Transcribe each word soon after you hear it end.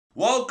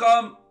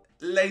Welcome,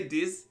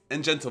 ladies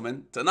and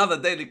gentlemen, to another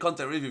daily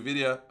content review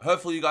video.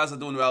 Hopefully you guys are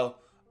doing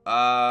well.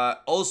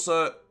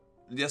 Also,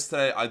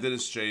 yesterday I didn't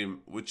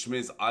stream, which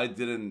means I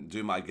didn't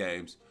do my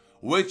games.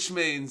 Which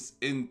means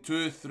in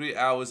 2-3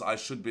 hours I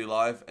should be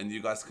live and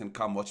you guys can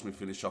come watch me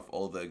finish off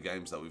all the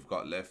games that we've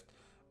got left.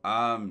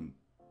 Oh,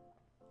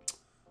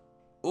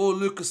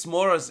 Lucas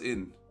Moura's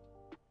in.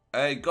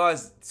 Hey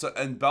guys, so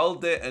and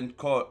Balde and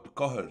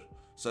Kohar.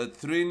 So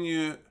 3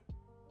 new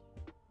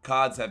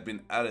cards have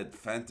been added,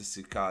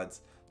 fantasy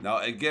cards. Now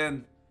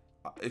again,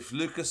 if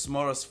Lucas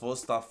Moura's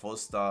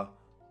 4-star,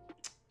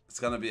 it's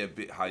gonna be a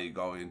bit high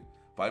going,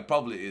 but it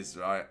probably is,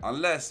 right?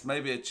 Unless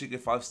maybe a cheeky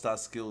 5-star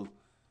skill.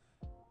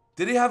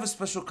 Did he have a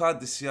special card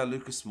this year,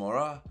 Lucas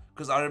Moura?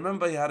 Because I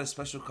remember he had a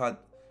special card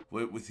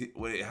where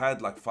it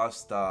had like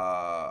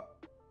 5-star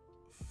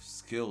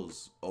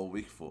skills or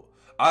weak foot.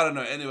 I don't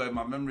know. Anyway,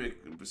 my memory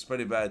is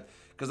pretty bad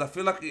because I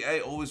feel like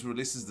EA always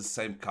releases the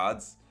same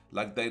cards.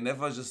 Like they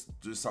never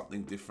just do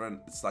something different.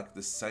 It's like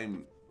the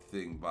same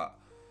thing. But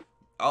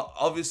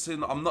obviously,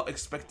 I'm not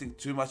expecting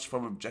too much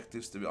from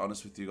objectives, to be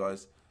honest with you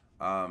guys.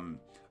 I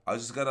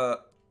just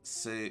gotta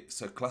say,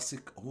 so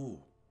classic. Ooh.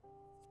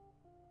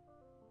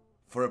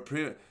 For a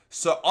premium.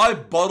 So I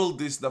bottled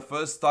this the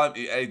first time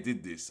EA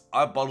did this.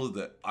 I bottled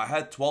it. I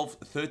had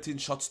 13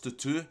 shots to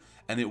 2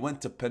 and it went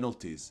to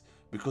penalties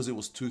because it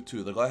was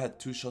 2-2. The guy had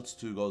 2 shots,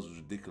 2 goals. It was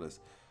ridiculous.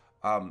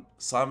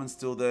 Simon's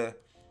still there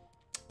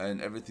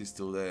and everything's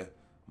still there.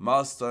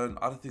 Milestone,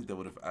 I don't think they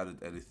would have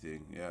added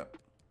anything. Yeah.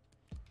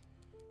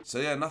 So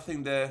yeah,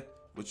 nothing there,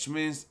 which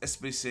means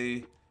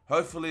SBC.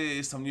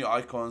 Hopefully some new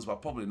icons,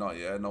 but probably not.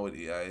 Yeah, no with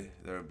EA.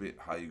 They're a bit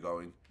high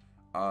going.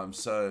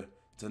 So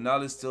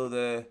Tonali's still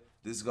there.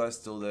 This guy's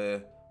still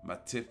there.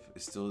 Matip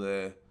is still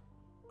there.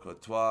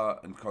 Courtois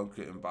and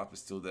Concrete Mbappe is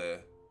still there.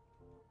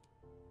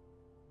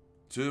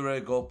 2 rare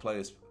gold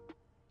players.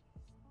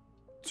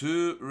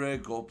 2 rare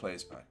gold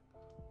players pack.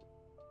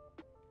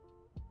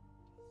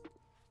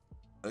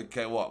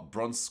 Okay, what?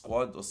 Bronze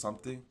squad or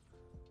something?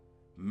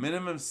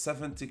 Minimum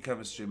 70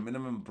 chemistry,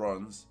 minimum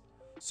bronze.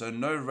 So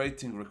no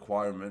rating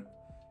requirement.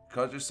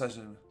 Country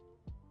session.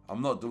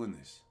 I'm not doing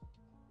this.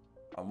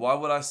 And why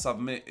would I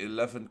submit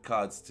 11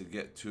 cards to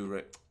get 2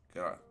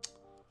 rare?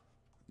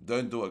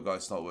 Don't do it, guys.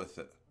 It's not worth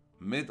it.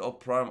 Mid or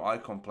prime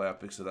icon player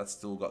pick, so that's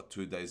still got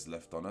 2 days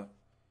left on it.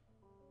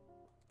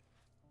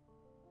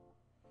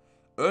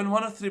 Earn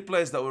 1 of 3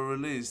 players that were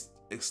released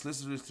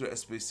exclusively through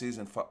SBCs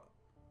and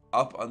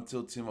up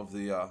until Team of the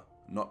Year,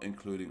 not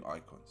including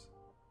icons.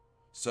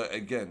 So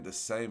again, the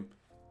same.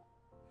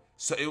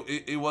 So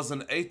it was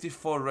an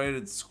 84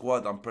 rated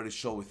squad, I'm pretty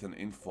sure, with an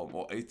inform,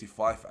 or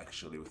 85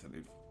 actually with an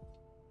inform.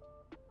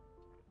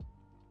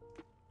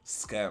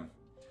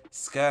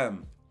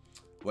 Scam.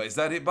 Wait, is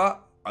that it,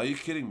 but? Are you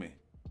kidding me?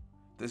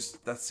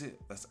 That's it.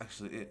 That's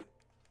actually it.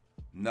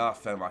 Nah,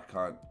 fam, I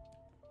can't.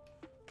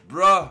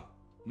 Bruh,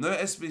 no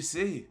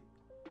SBC.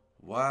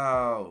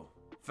 Wow.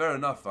 Fair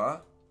enough,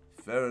 huh?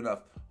 Fair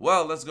enough.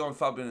 Well, let's go on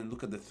Fabian and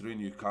look at the 3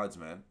 new cards,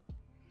 man.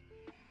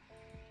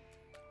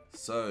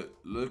 So,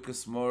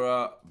 Lucas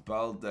Moura,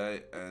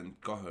 Balde, and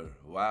Kohar.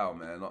 Wow,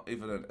 man. Not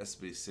even an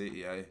SBC,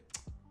 EA.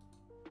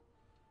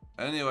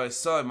 Anyway,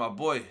 so my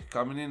boy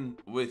coming in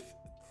with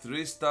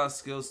 3-star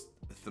skills,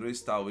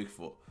 3-star weak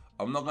foot.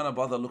 I'm not gonna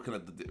bother looking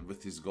at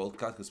with his gold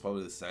card because it's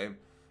probably the same.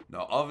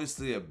 Now,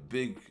 obviously, a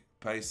big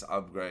pace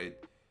upgrade,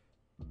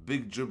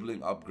 big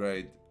dribbling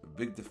upgrade,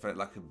 big defense,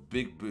 like a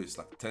big boost,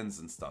 like 10s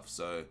and stuff.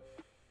 So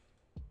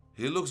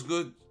he looks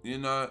good, you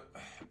know,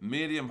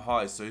 medium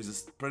high. So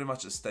he's pretty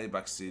much a stay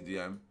back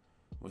CDM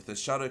with a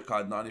shadow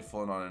card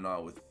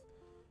 94.99 with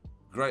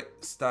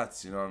great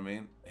stats. You know what I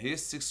mean? He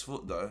is 6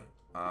 foot though.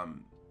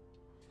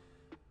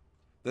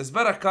 There's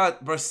better card,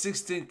 bro.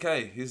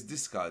 16k. He's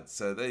this card.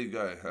 So there you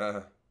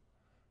go.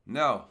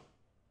 Now,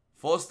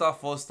 4-star,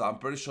 4-star. I'm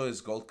pretty sure his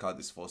gold card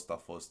is 4-star,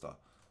 4-star.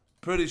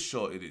 Pretty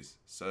sure it is.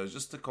 So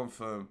just to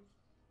confirm,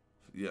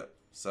 yeah.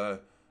 So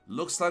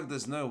looks like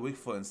there's no weak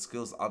foot and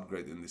skills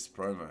upgrade in this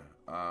promo.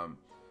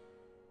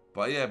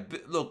 But yeah,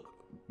 look,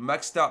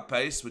 maxed out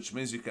pace, which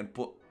means you can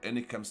put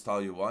any chem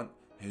style you want.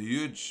 A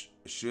huge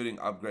shooting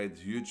upgrade,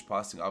 huge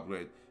passing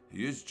upgrade,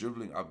 huge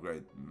dribbling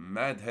upgrade,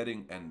 mad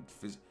heading and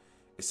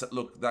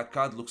look, that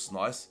card looks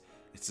nice.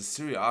 It's a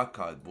Serie A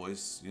card,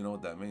 boys. You know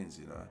what that means,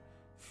 you know.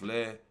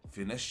 Flair,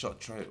 finesse shot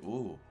tray.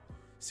 Ooh.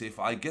 See, if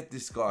I get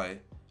this guy,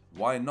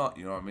 why not?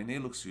 You know what I mean? He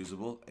looks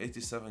usable.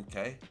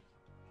 87k.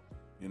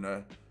 You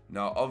know.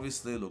 Now,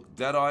 obviously, look.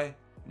 Deadeye,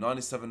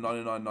 97,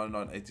 99,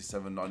 99,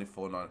 87,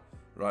 94, 9.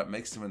 Right,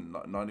 makes him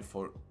a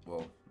 94.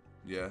 Well,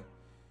 yeah.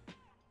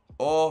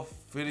 Or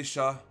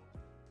finisher,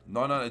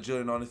 99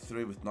 agility,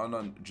 93 with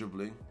 99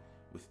 dribbling,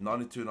 with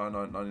 92,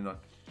 99, 99.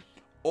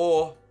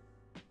 Or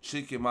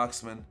cheeky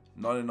marksman,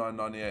 99,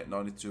 98,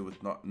 92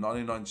 with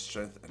 99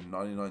 strength and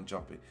 99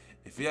 jumping.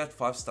 If he had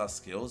 5-star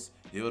skills,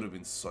 he would have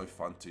been so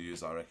fun to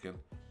use, I reckon.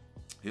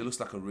 He looks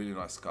like a really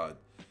nice card.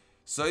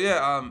 So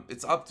yeah,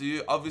 it's up to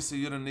you. Obviously,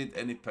 you don't need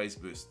any pace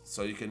boost.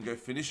 So you can go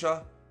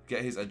finisher,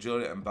 get his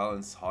agility and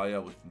balance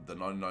higher with the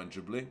 99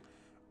 dribbling.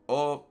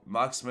 Or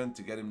marksman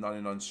to get him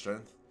 99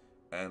 strength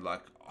and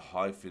like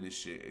high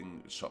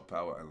finishing shot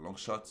power and long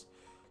shots.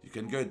 You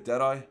can go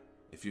Deadeye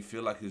if you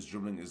feel like his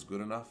dribbling is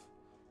good enough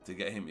to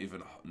get him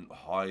even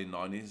high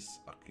 90s,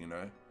 like, you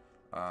know.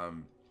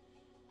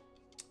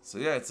 So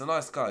yeah, it's a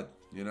nice card,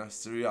 you know,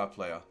 Serie A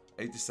player,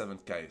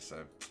 87k.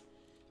 So,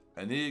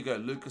 and here you go,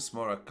 Lucas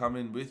Moura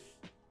coming with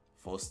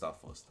 4-star,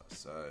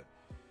 4-star.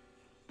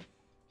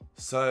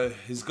 So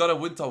he's got a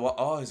winter.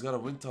 Oh, he's got a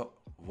winter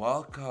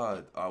wild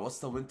card. What's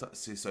the winter?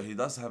 See, so he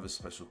does have a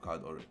special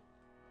card already.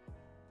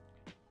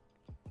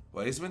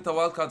 Well, his winter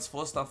wild card's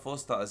 4-star,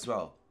 4-star as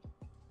well.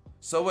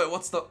 So wait,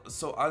 what's the?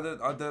 So I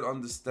don't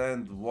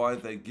understand why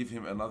they give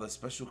him another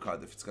special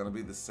card if it's gonna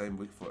be the same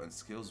weak foot and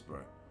skills, bro.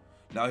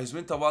 Now his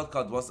winter wild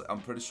card was, I'm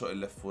pretty sure, a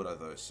left footer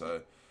though.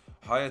 So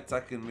high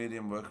attacking,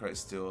 medium work rate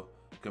still.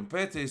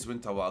 Compared to his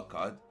winter wild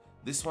card,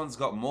 this one's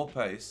got more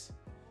pace.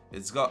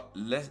 It's got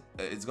less.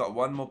 It's got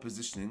one more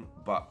positioning,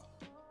 but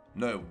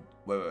no,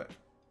 wait.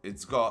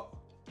 It's got.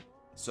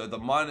 So the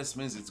minus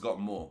means it's got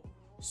more.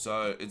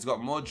 So it's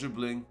got more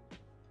dribbling.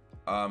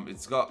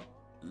 It's got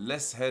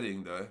less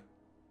heading though.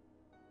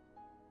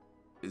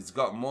 It's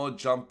got more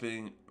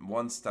jumping,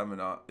 1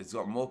 stamina. It's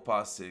got more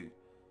passing.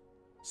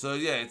 So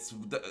yeah,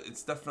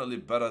 it's definitely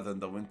better than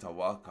the winter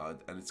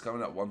wildcard, and it's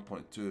coming at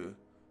 1.2.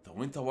 The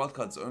winter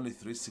wildcard's only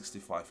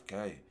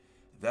 365k.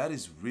 That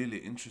is really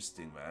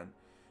interesting, man.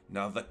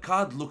 Now the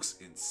card looks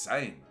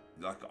insane.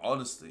 Like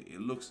honestly, it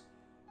looks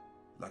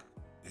like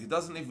he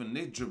doesn't even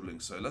need dribbling.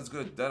 So let's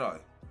go Deadeye.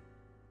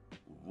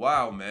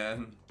 Wow,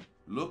 man.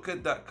 Look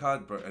at that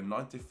card, bro. A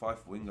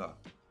 95 winger.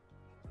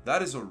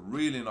 That is a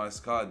really nice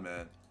card,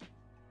 man.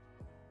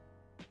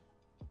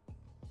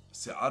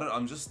 See,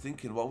 I'm just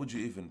thinking, what would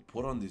you even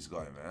put on this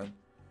guy, man?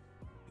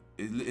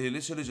 He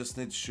literally just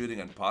needs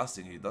shooting and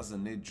passing. He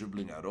doesn't need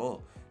dribbling at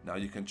all. Now,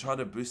 you can try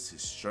to boost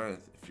his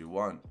strength if you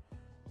want.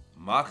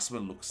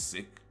 Marksman looks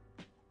sick.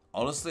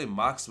 Honestly,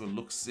 Marksman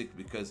looks sick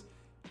because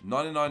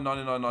 99,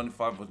 99,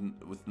 95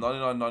 with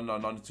 99,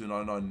 99, 92,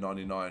 99,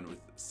 99 with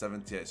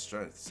 78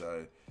 strength.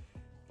 So,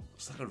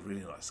 looks like a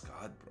really nice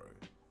card, bro.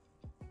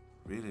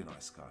 Really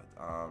nice card.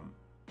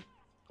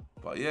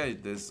 But yeah,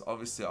 there's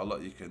obviously a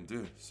lot you can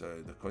do.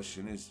 So the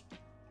question is,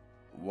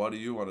 what do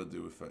you want to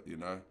do with it, you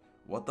know?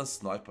 What does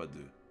Sniper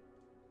do?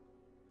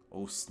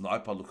 Oh,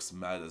 Sniper looks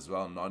mad as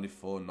well.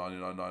 94,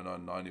 99,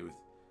 99, 90 with...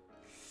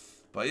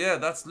 But yeah,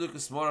 that's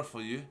Lucas Moura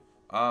for you.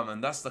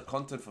 And that's the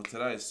content for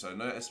today. So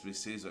no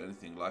SBCs or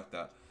anything like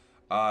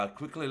that.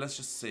 Quickly, let's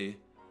just see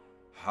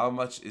how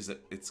much is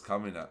it's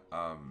coming at.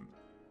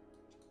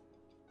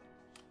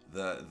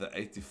 The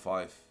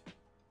 85.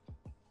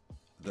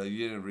 The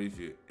year in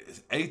review.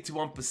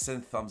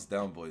 81% thumbs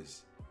down,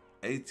 boys.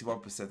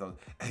 81%,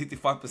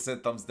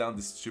 85% thumbs down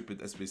this stupid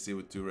SBC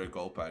with 2 rare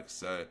gold packs.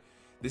 So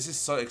this is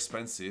so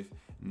expensive.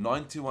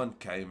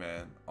 91k,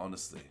 man.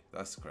 Honestly,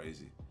 that's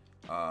crazy.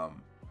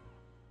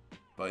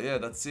 But yeah,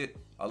 that's it.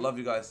 I love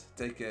you guys.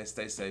 Take care.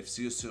 Stay safe.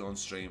 See you soon on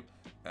stream.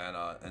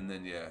 And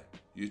then yeah,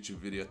 YouTube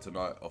video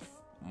tonight of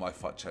my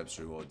FUT Champs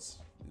rewards.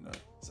 You know.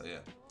 So yeah.